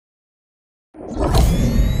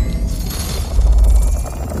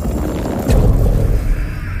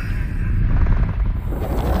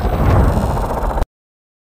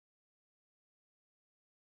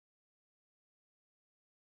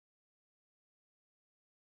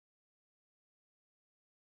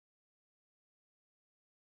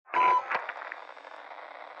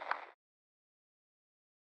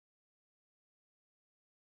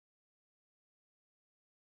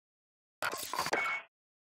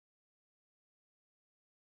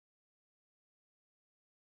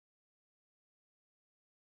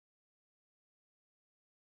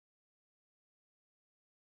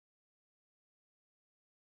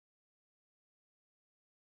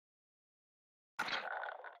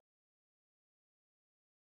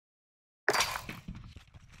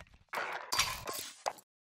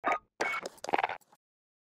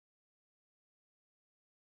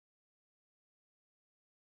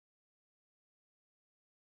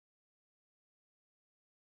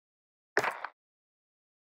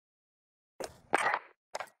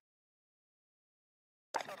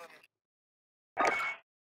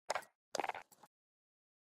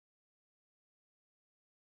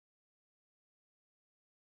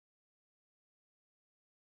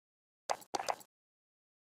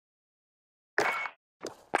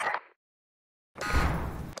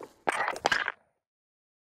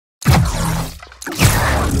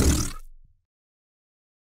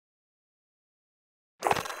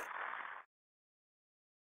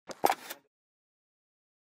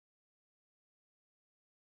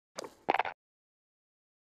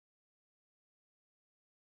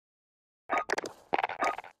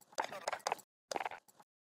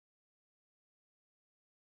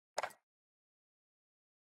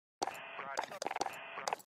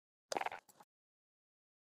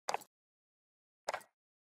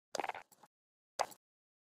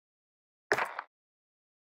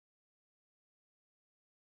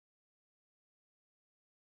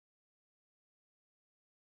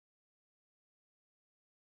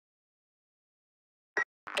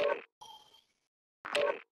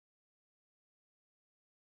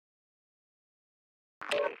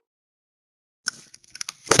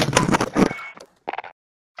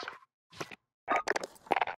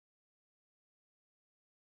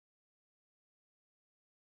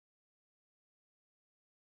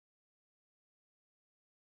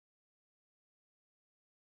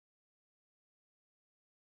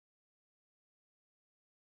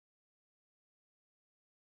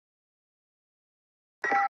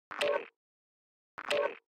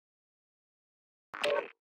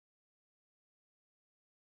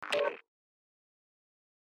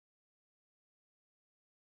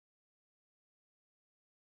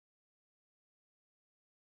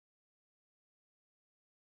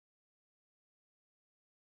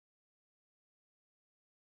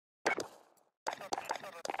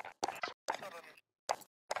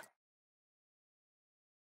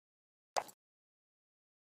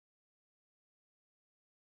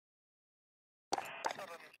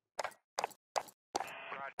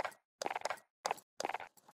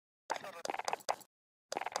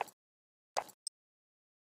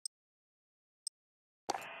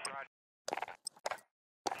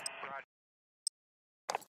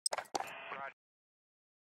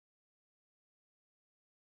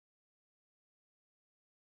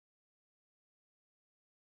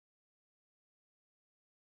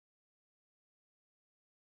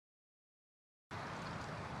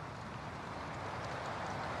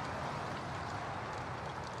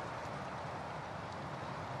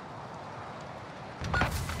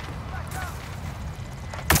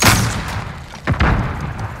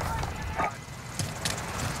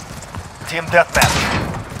Team deathmatch.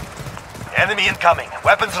 Enemy incoming.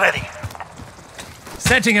 Weapons ready.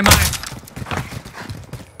 Setting a mine.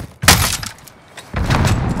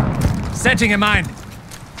 Setting a mine.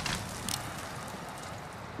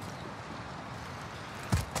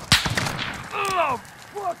 Oh,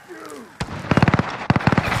 fuck you!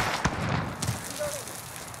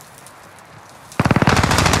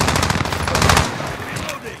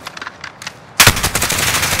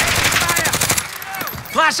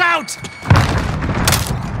 Flash out!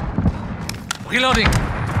 Reloading.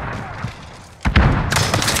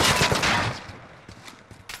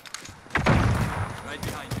 Right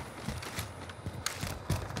behind you.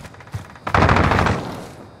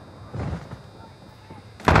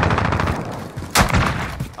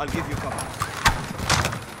 I'll give you cover.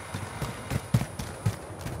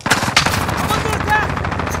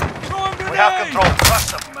 We have control.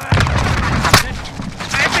 Trust them.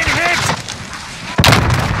 I've been hit!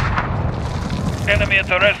 Enemy at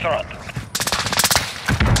the restaurant.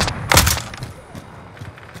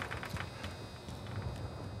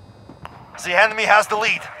 The enemy has the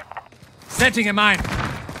lead. Setting a mine.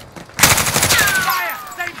 Fire!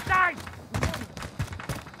 Same side!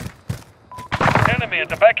 Enemy at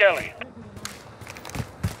the back alley.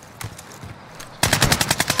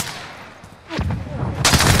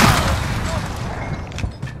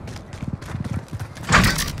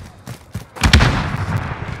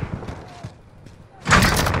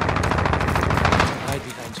 Right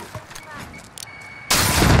behind you.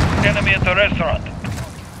 Enemy at the restaurant.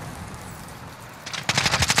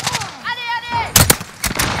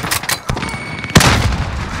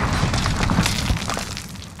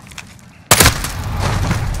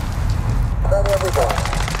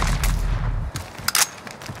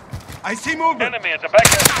 I see movement. Enemy at the back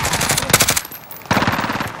alley.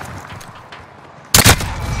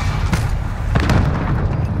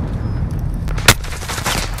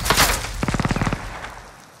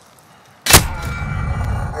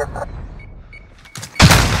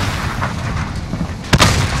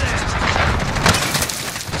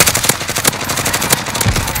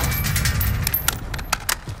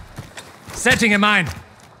 Setting a mine.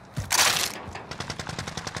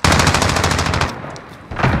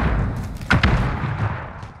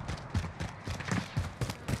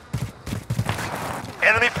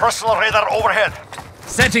 Enemy personal radar overhead.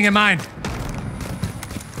 Setting a mine.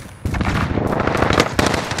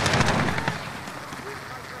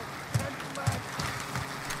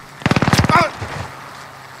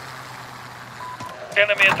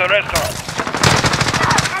 Enemy at the restaurant.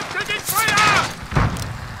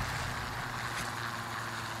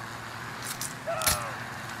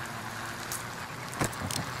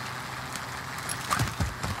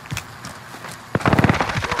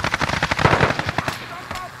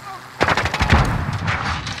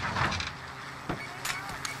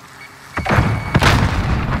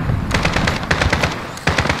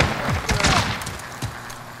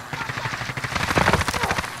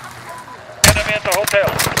 Enemy at the hotel.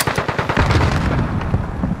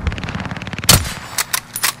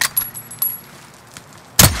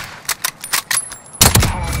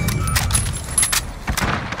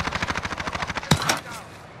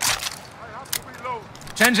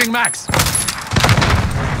 Changing max.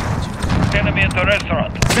 Enemy at the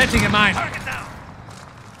restaurant. Setting a mine. Target down.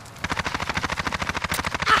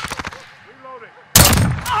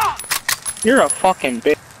 You're a fucking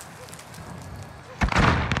bitch.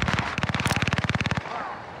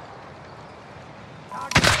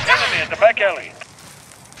 Enemy at the back alley.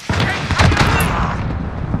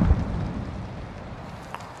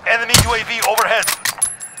 Enemy UAV overhead.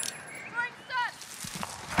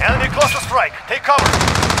 Enemy cluster strike. Take cover.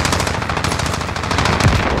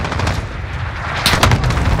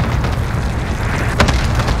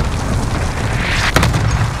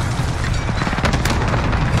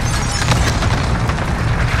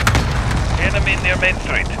 Enemy near Main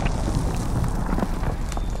Street.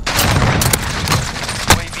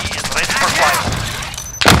 UAV is ready for flight.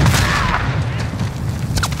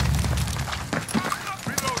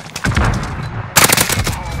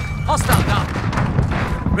 Hostile down.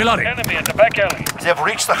 Reloading. Enemy at the back alley. They've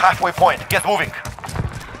reached the halfway point. Get moving. Go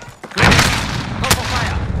for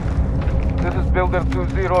fire. This is Builder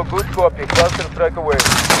 2-0. Good copy. Cluster strike away.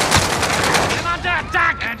 I'm under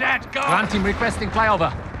attack. And that go. Ground team requesting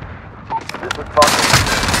flyover. This is Fox.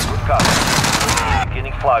 Good copy.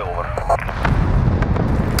 Beginning flyover.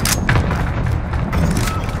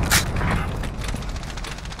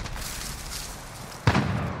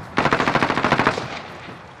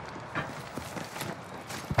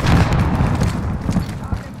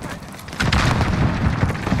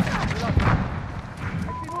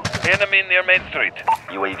 Enemy near Main Street.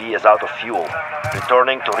 UAV is out of fuel.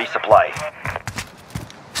 Returning to resupply.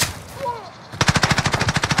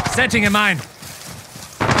 Setting a mine.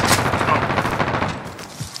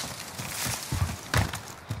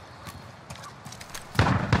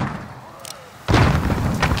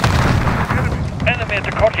 Enemy at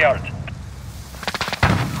the courtyard.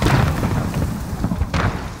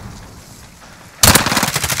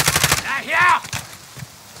 Here.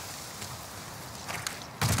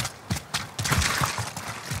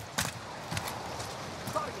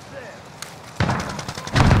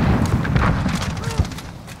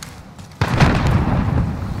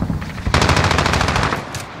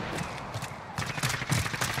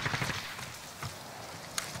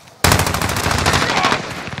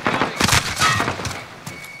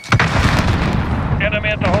 Enemy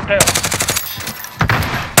at the hotel.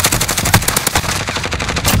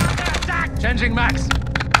 Changing max.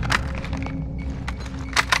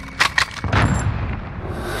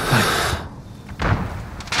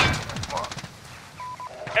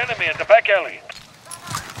 Enemy at the back alley.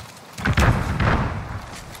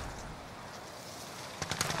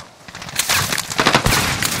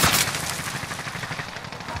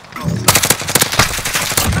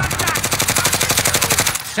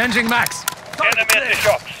 Changing max. Enemy at the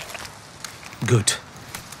shops. Good.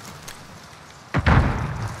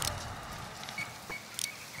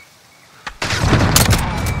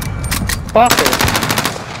 Fuck it.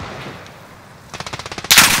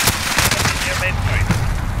 Near Main Street.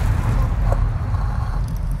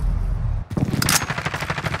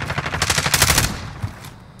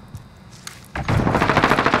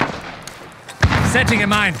 Setting a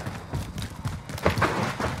mine.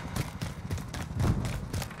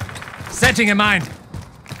 Setting a mine.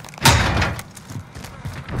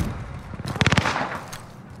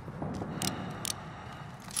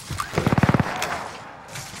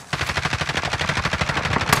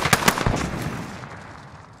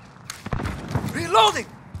 Reloading!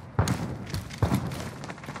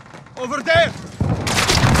 Over there!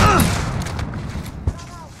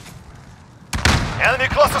 Enemy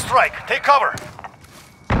cluster strike. Take cover.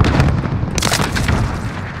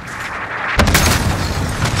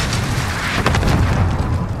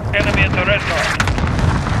 Enemy at the restaurant.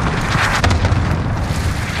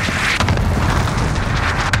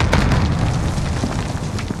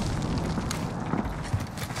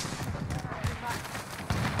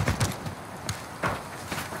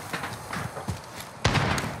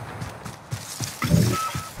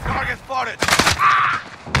 Target spotted!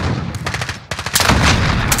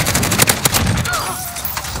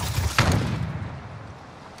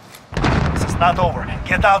 This is not over.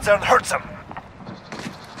 Get out there and hurt them.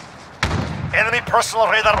 Enemy personal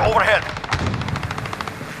radar overhead.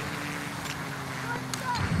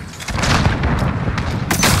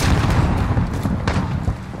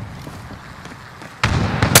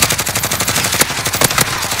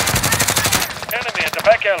 Enemy at the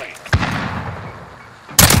back alley.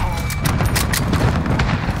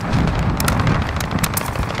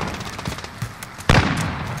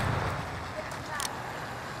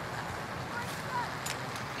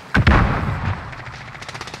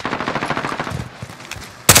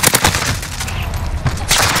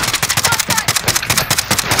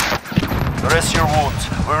 Rest your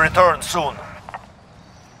wounds. We'll return soon.